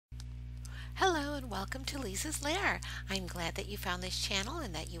welcome to Leezah's Lair. I'm glad that you found this channel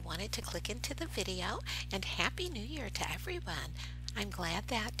and that you wanted to click into the video, and Happy New Year to everyone. I'm glad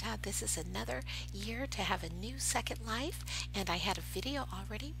that this is another year to have a new second life, and I had a video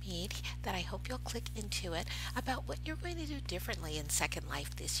already made that I hope you'll click into it about what you're going to do differently in second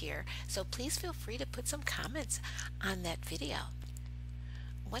life this year. So please feel free to put some comments on that video.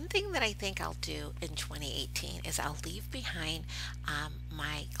 One thing that I think I'll do in 2018 is I'll leave behind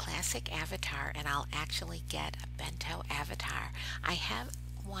my classic avatar, and I'll actually get a bento avatar. I have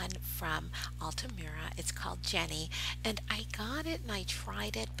one from Altamira. It's called Jenny, and I got it and I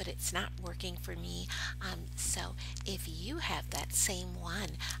tried it, but it's not working for me. So if you have that same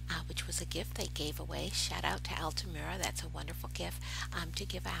one, which was a gift they gave away, shout out to Altamira, that's a wonderful gift to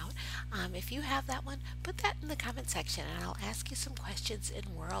give out. If you have that one, put that in the comment section and I'll ask you some questions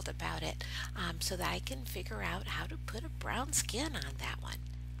in World about it, so that I can figure out how to put a brown skin on that one.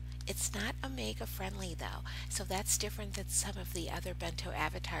 It's not Omega friendly though, so that's different than some of the other bento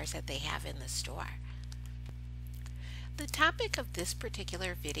avatars that they have in the store. The topic of this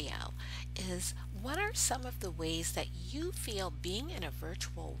particular video is, what are some of the ways that you feel being in a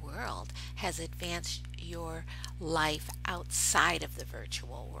virtual world has advanced your life outside of the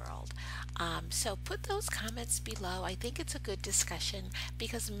virtual world? So put those comments below. I think it's a good discussion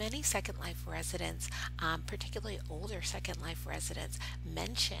because many Second Life residents, particularly older Second Life residents,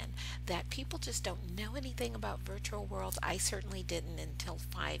 mention that people just don't know anything about virtual worlds. I certainly didn't until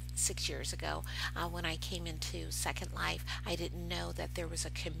 5-6 years ago when I came into Second Life. I didn't know that there was a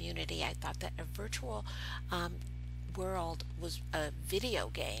community. I thought that a virtual world was a video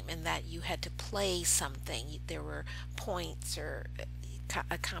game and that you had to play something. There were points or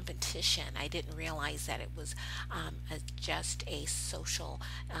a competition. I didn't realize that it was just a social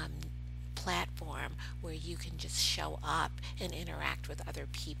platform where you can just show up and interact with other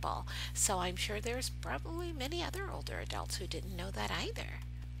people. So I'm sure there's probably many other older adults who didn't know that either.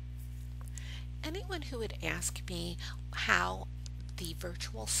 Anyone who would ask me how the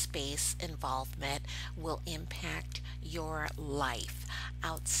virtual space involvement will impact your life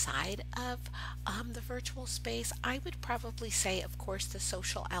outside of the virtual space, I would probably say, of course, the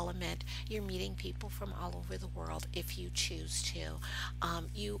social element. You're meeting people from all over the world if you choose to.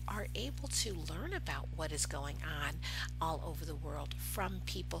 You are able to learn about what is going on all over the world from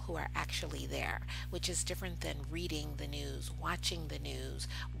people who are actually there, which is different than reading the news, watching the news,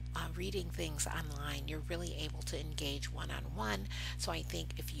 reading things online. You're really able to engage one-on-one. So I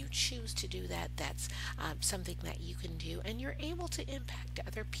think if you choose to do that, that's something that you can do, and you're able to impact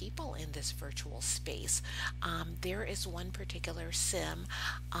other people in this virtual space. There is one particular sim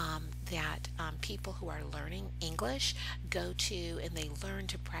that people who are learning English go to, and they learn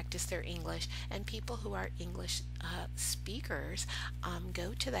to practice their English, and people who are English speakers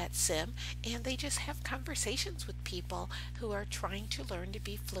go to that sim and they just have conversations with people who are trying to learn to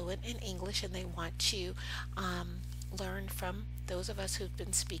be fluent in English, and they want to learn from those of us who've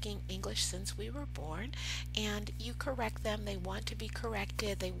been speaking English since we were born, and you correct them. They want to be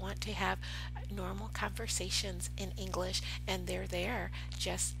corrected. They want to have normal conversations in English, and they're there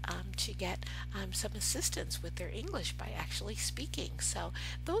just to get some assistance with their English by actually speaking. So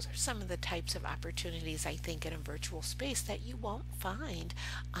those are some of the types of opportunities I think in a virtual space that you won't find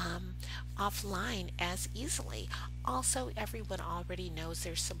offline as easily. Also, everyone already knows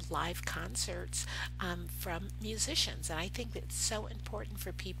there's some live concerts from musicians, and I think it's so important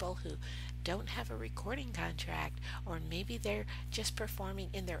for people who don't have a recording contract, or maybe they're just performing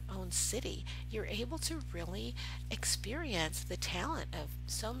in their own city. You're able to really experience the talent of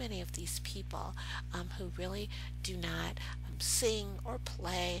so many of these people who really do not sing or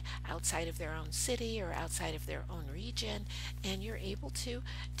play outside of their own city or outside of their own region, and you're able to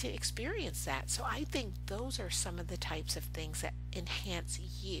experience that. So I think those are some of the types of things that enhance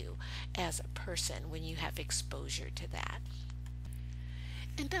you as a person when you have exposure to that.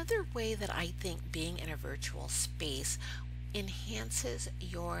 Another way that I think being in a virtual space enhances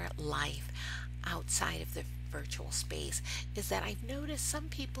your life outside of the virtual space is that I've noticed some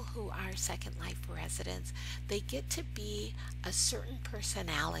people who are Second Life residents, they get to be a certain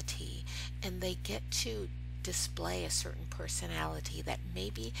personality, and they get to display a certain personality that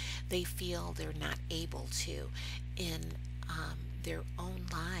maybe they feel they're not able to in their own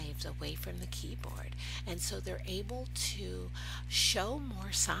lives away from the keyboard. And so they're able to show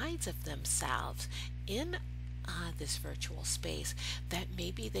more sides of themselves in this virtual space that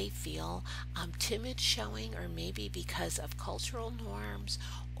maybe they feel timid showing, or maybe because of cultural norms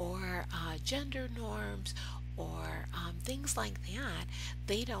or gender norms or things like that,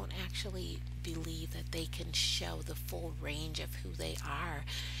 they don't actually believe that they can show the full range of who they are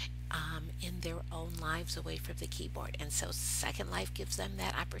in their own lives away from the keyboard. And so Second Life gives them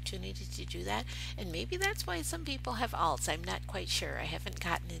that opportunity to do that. And maybe that's why some people have alts. I'm not quite sure. I haven't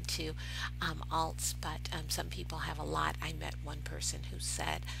gotten into alts, but some people have a lot. I met one person who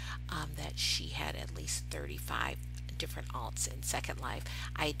said that she had at least 35 different alts in Second Life.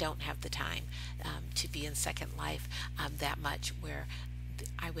 I don't have the time to be in Second Life that much where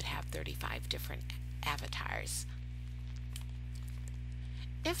I would have 35 different avatars.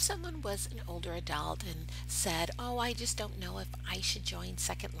 If someone was an older adult and said, oh, I just don't know if I should join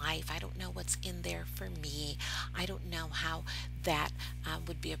Second Life, I don't know what's in there for me, I don't know how that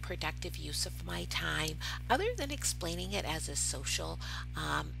would be a productive use of my time, other than explaining it as a social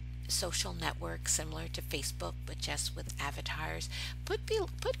network similar to Facebook but just with avatars, put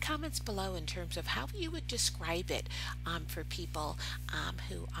comments below in terms of how you would describe it for people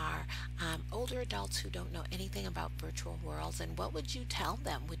who are older adults who don't know anything about virtual worlds, and what would you tell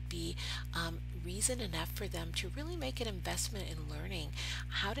them would be reason enough for them to really make an investment in learning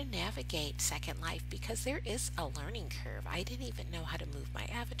how to navigate Second Life, because there is a learning curve. I didn't even know how to move my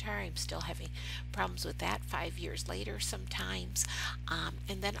avatar. I'm still having problems with that 5 years later sometimes.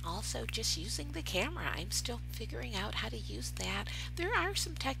 And then also just using the camera. I'm still figuring out how to use that. There are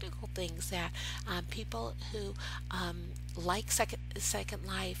some technical things that people who like Second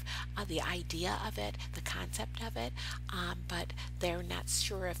Life, the idea of it, the concept of it, but they're not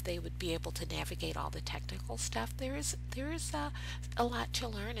sure if they would be able to navigate all the technical stuff. There is a lot to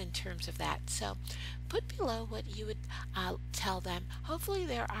learn in terms of that. So put below what you would tell them. Hopefully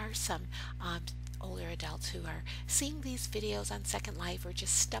there are some older adults who are seeing these videos on Second Life or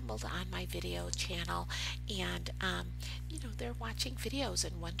just stumbled on my video channel, and they're watching videos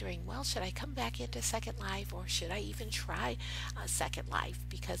and wondering, well, should I come back into Second Life, or should I even try Second Life?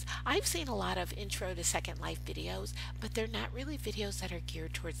 Because I've seen a lot of intro to Second Life videos, but they're not really videos that are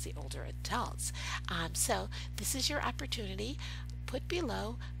geared towards the older adults. So this is your opportunity. Put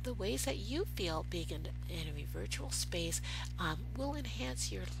below the ways that you feel being in a virtual space will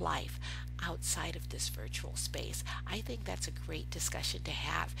enhance your life outside of this virtual space. I think that's a great discussion to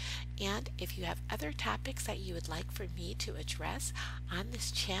have. And if you have other topics that you would like for me to address on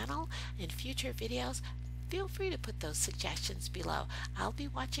this channel in future videos, feel free to put those suggestions below. I'll be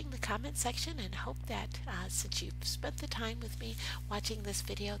watching the comment section and hope that since you've spent the time with me watching this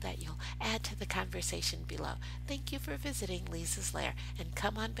video, that you'll add to the conversation below. Thank you for visiting Leezah's Lair, and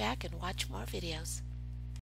come on back and watch more videos.